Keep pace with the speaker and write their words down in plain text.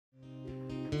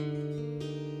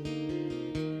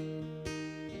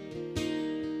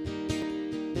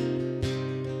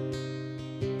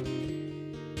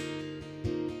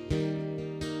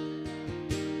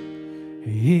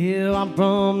I'm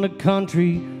from the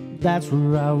country, that's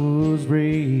where I was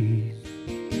raised.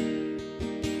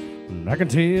 And I can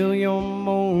tell you're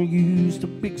more used to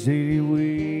big city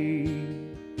ways.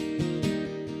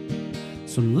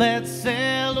 So let's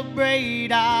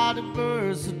celebrate our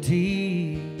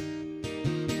diversity.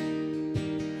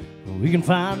 We can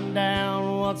find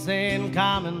out what's in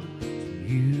common to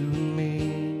you and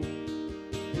me.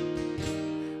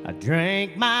 I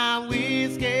drank my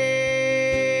whiskey,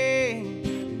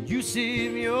 and you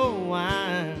sip your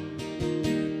wine.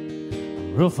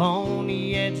 I'm rough on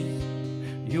the edges,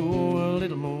 you're a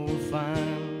little more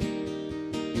fine.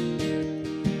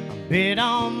 I bet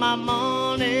on my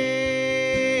money,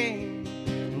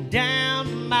 down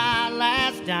to my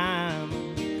last dime.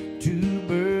 Two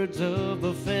birds of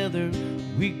a feather,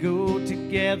 we go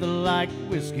together like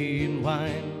whiskey and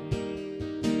wine.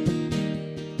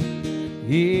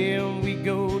 Yeah, we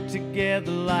go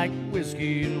together like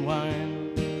whiskey and wine.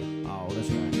 Oh, that's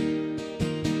right.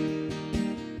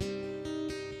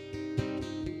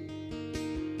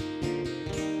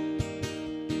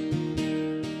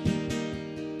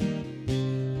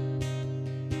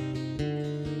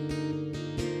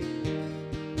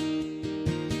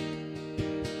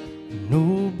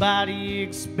 Nobody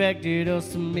expected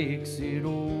us to mix it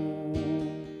all.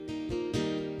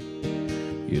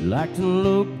 You like to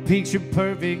look picture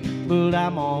perfect, but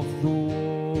I'm off the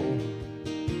wall.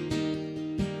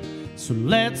 So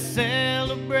let's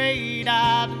celebrate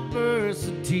our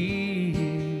diversity.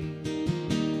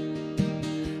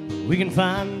 We can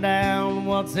find out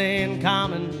what's in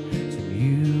common to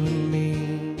you and me.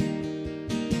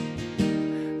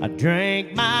 I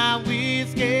drank my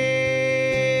whiskey,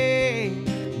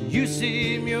 you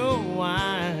sip your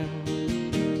wine.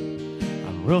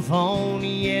 I'm rough on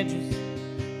the edges,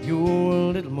 you're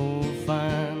a little more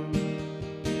fine.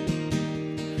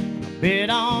 I bet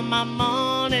on my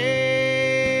money,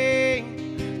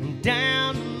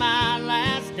 down to my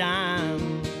last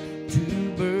dime.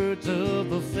 Two birds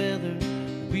of a feather,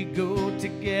 we go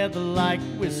together like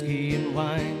whiskey and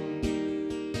wine.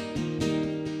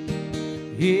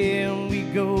 Yeah, we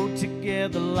go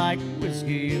together like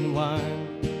whiskey and wine.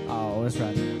 Oh, that's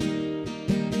right there.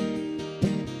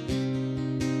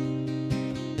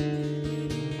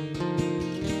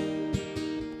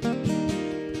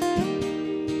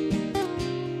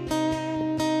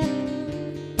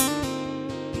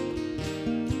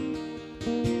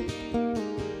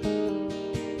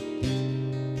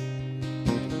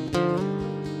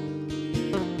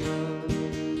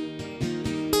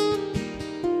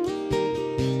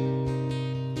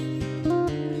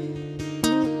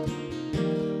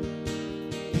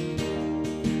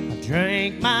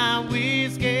 Drank my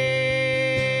whiskey,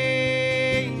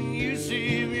 you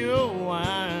sip your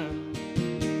wine.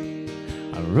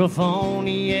 I'm rough on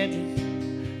the edges,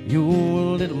 you're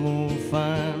a little more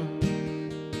fine.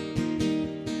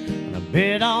 And I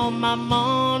bet on my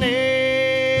money,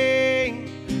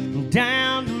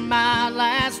 down to my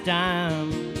last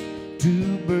dime.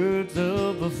 Two birds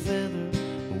of a feather,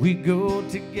 we go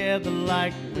together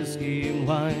like whiskey and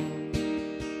wine.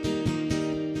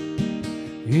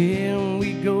 Yeah,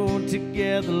 we go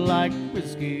together like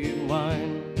whiskey and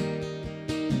wine.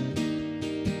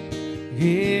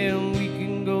 Yeah, we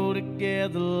can go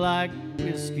together like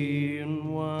whiskey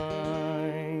and wine.